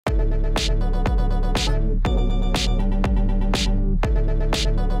Hey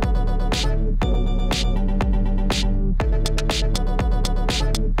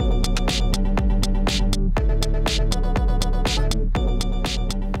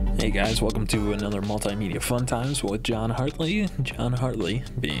guys, welcome to another Multimedia Fun Times with John Hartley. John Hartley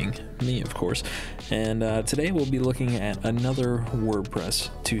being me, of course. And today we'll be looking at another WordPress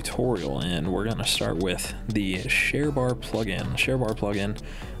tutorial, and we're going to start with the Sharebar plugin. Sharebar plugin,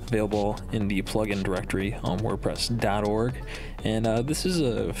 available in the plugin directory on WordPress.org. And this is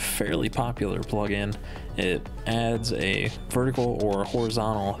a fairly popular plugin. It adds a vertical or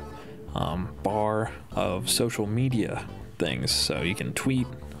horizontal bar of social media things, so you can tweet,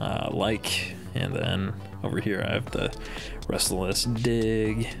 like, and then over here I have the rest of the list: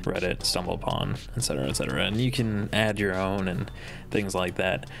 dig, Reddit, stumble upon, etc., etc. And you can add your own and things like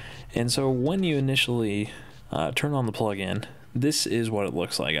that. And so when you initially turn on the plugin, this is what it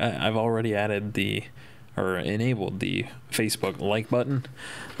looks like. I've already added or enabled the Facebook like button,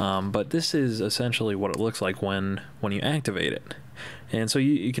 but this is essentially what it looks like when you activate it. And so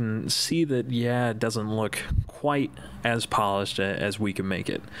you can see that, yeah, it doesn't look quite as polished as we can make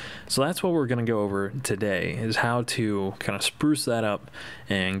it. So that's what we're going to go over today, is how to kind of spruce that up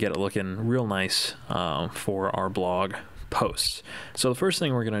and get it looking real nice for our blog posts. So the first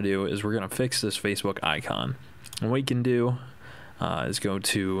thing we're going to do is we're going to fix this Facebook icon. And what you can do is go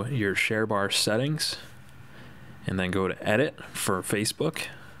to your Sharebar Settings and then go to Edit for Facebook.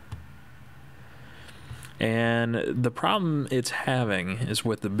 And the problem it's having is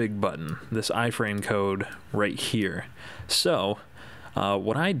with the big button, this iframe code right here. So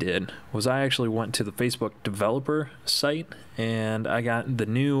what I did was I actually went to the Facebook developer site and I got the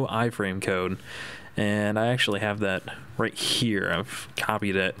new iframe code, and I actually have that right here. I've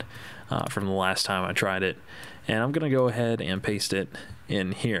copied it from the last time I tried it, and I'm gonna go ahead and paste it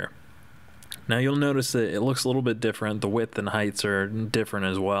in here. Now you'll notice that it looks a little bit different. The width and heights are different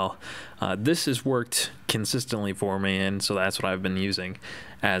as well. This has worked consistently for me, and so that's what I've been using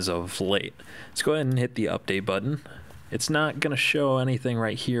as of late. Let's go ahead and hit the update button. It's not going to show anything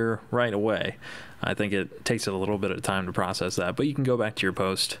right here right away. I think it takes it a little bit of time to process that, but you can go back to your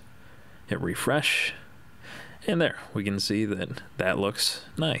post, hit refresh, and there we can see that that looks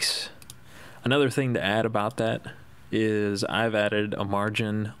nice. Another thing to add about that is I've added a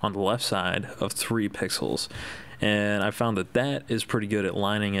margin on the left side of 3 pixels, and I found that that is pretty good at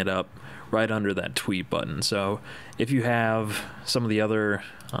lining it up right under that tweet button. So if you have some of the other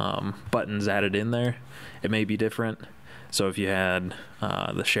buttons added in there, it may be different. So if you had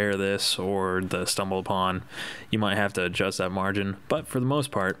the share this or the stumble upon, you might have to adjust that margin, but for the most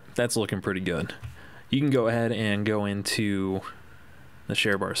part that's looking pretty good. You can go ahead and go into the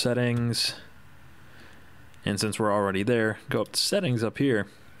Sharebar settings, and since we're already there, go up to settings up here.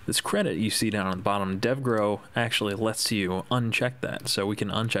 This credit you see down on the bottom, DevGrow, actually lets you uncheck that. So we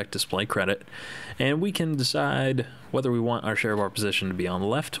can uncheck display credit, and we can decide whether we want our Sharebar position to be on the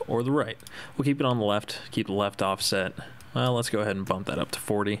left or the right. We'll keep it on the left, keep the left offset. Well, let's go ahead and bump that up to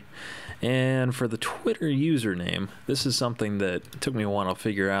 40. And for the Twitter username, this is something that took me a while to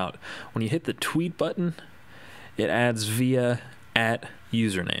figure out. When you hit the tweet button, it adds via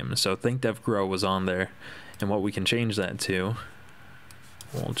 @username. So think DevGrow was on there. And what we can change that to,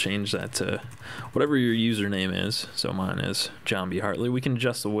 we'll change that to whatever your username is. So mine is John B. Hartley. We can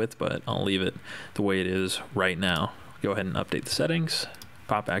adjust the width, but I'll leave it the way it is right now. Go ahead and update the settings,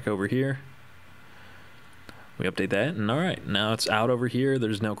 pop back over here. We update that, and all right, now it's out over here.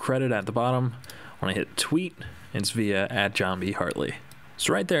 There's no credit at the bottom. When I hit tweet, it's via @John B. Hartley.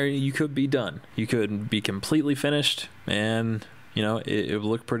 So right there, you could be done. You could be completely finished, and you know, it would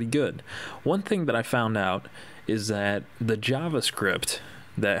look pretty good. One thing that I found out is that the JavaScript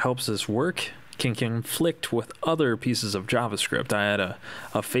that helps this work can conflict with other pieces of JavaScript. I had a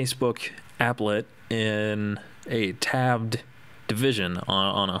Facebook applet in a tabbed division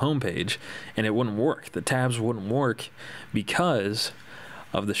on a home page, and it wouldn't work. The tabs wouldn't work because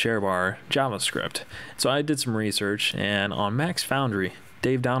of the Sharebar JavaScript. So I did some research, and on Max Foundry,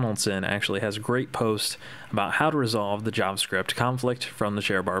 Dave Donaldson actually has a great post about how to resolve the JavaScript conflict from the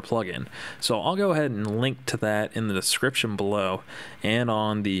Sharebar plugin. So I'll go ahead and link to that in the description below and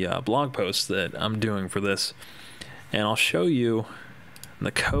on the blog post that I'm doing for this. And I'll show you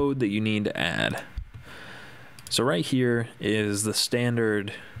the code that you need to add. So right here is the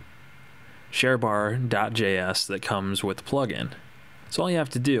standard sharebar.js that comes with the plugin. So all you have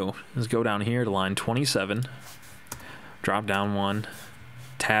to do is go down here to line 27, drop down one,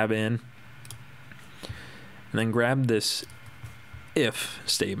 tab in, and then grab this if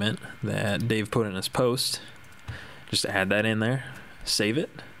statement that Dave put in his post. Just add that in there, save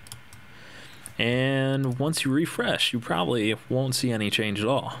it, And once you refresh, you probably won't see any change at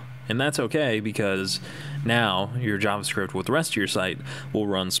all. And that's okay, because now your JavaScript with the rest of your site will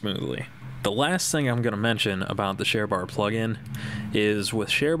run smoothly. The last thing I'm going to mention about the Sharebar plugin is with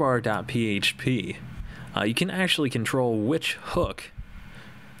sharebar.php, you can actually control which hook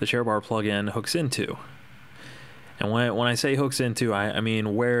the Sharebar plugin hooks into. And when I say hooks into, I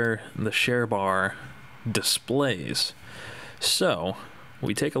mean where the Sharebar displays. So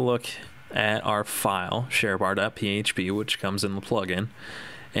we take a look at our file, sharebar.php, which comes in the plugin,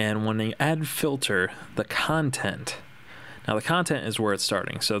 and when they add filter, the content. Now the content is where it's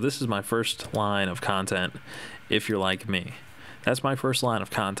starting. So this is my first line of content if you're like me. That's my first line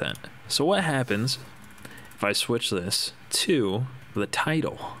of content. So what happens if I switch this to the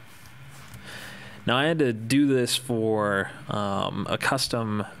title? Now I had to do this for a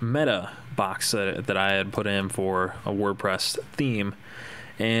custom meta box that I had put in for a WordPress theme.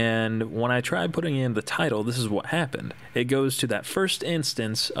 And when I tried putting in the title, this is what happened. It goes to that first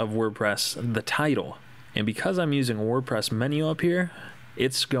instance of WordPress, the title. And because I'm using a WordPress menu up here,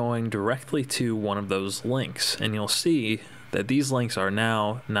 it's going directly to one of those links. And you'll see that these links are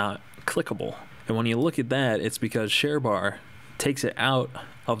now not clickable. And when you look at that, it's because Sharebar takes it out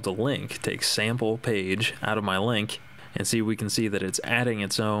of the link, takes sample page out of my link, and see, we can see that it's adding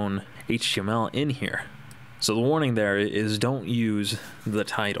its own HTML in here. So the warning there is don't use the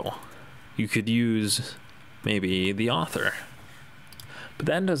title. You could use maybe the author. But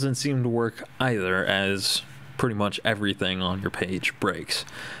that doesn't seem to work either, as pretty much everything on your page breaks.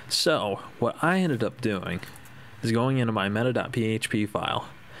 So what I ended up doing is going into my meta.php file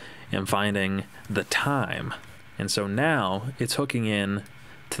and finding the time. And so now it's hooking in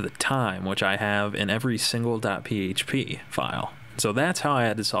to the time, which I have in every single .php file. So that's how I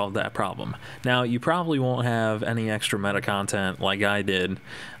had to solve that problem. Now, you probably won't have any extra meta content like I did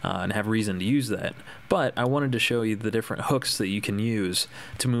and have reason to use that, but I wanted to show you the different hooks that you can use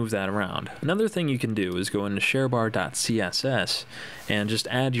to move that around. Another thing you can do is go into sharebar.css and just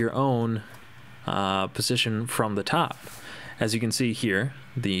add your own position from the top. As you can see here,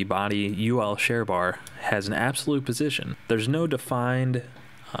 the body UL Sharebar has an absolute position. There's no defined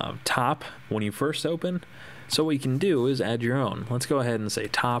top when you first open. So what you can do is add your own. Let's go ahead and say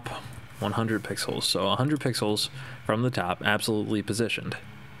top 100 pixels. So 100 pixels from the top, absolutely positioned.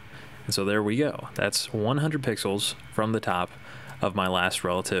 And so there we go. That's 100 pixels from the top of my last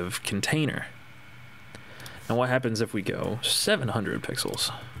relative container. Now what happens if we go 700 pixels?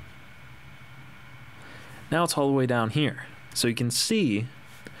 Now it's all the way down here. So you can see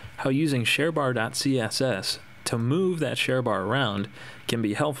how using sharebar.css to move that Sharebar around can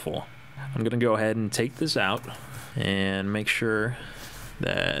be helpful. I'm going to go ahead and take this out and make sure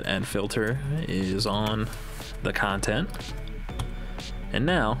that add filter is on the content. And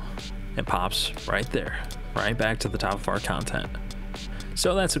now it pops right there, right back to the top of our content.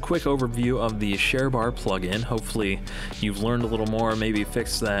 So that's a quick overview of the Sharebar plugin. Hopefully you've learned a little more, maybe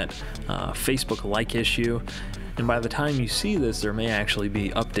fixed that Facebook like issue. And by the time you see this, there may actually be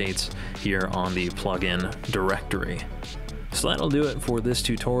updates here on the plugin directory. So that'll do it for this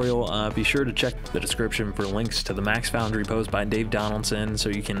tutorial. Be sure to check the description for links to the Max Foundry post by Dave Donaldson so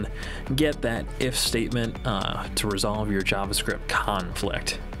you can get that if statement to resolve your JavaScript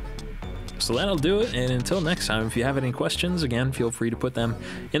conflict. So that'll do it, and until next time, if you have any questions, again, feel free to put them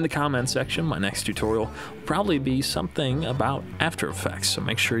in the comments section. My next tutorial will probably be something about After Effects, so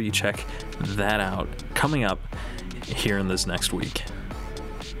make sure you check that out coming up here in this next week.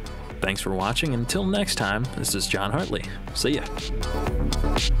 Thanks for watching. Until next time, this is John Hartley. See ya.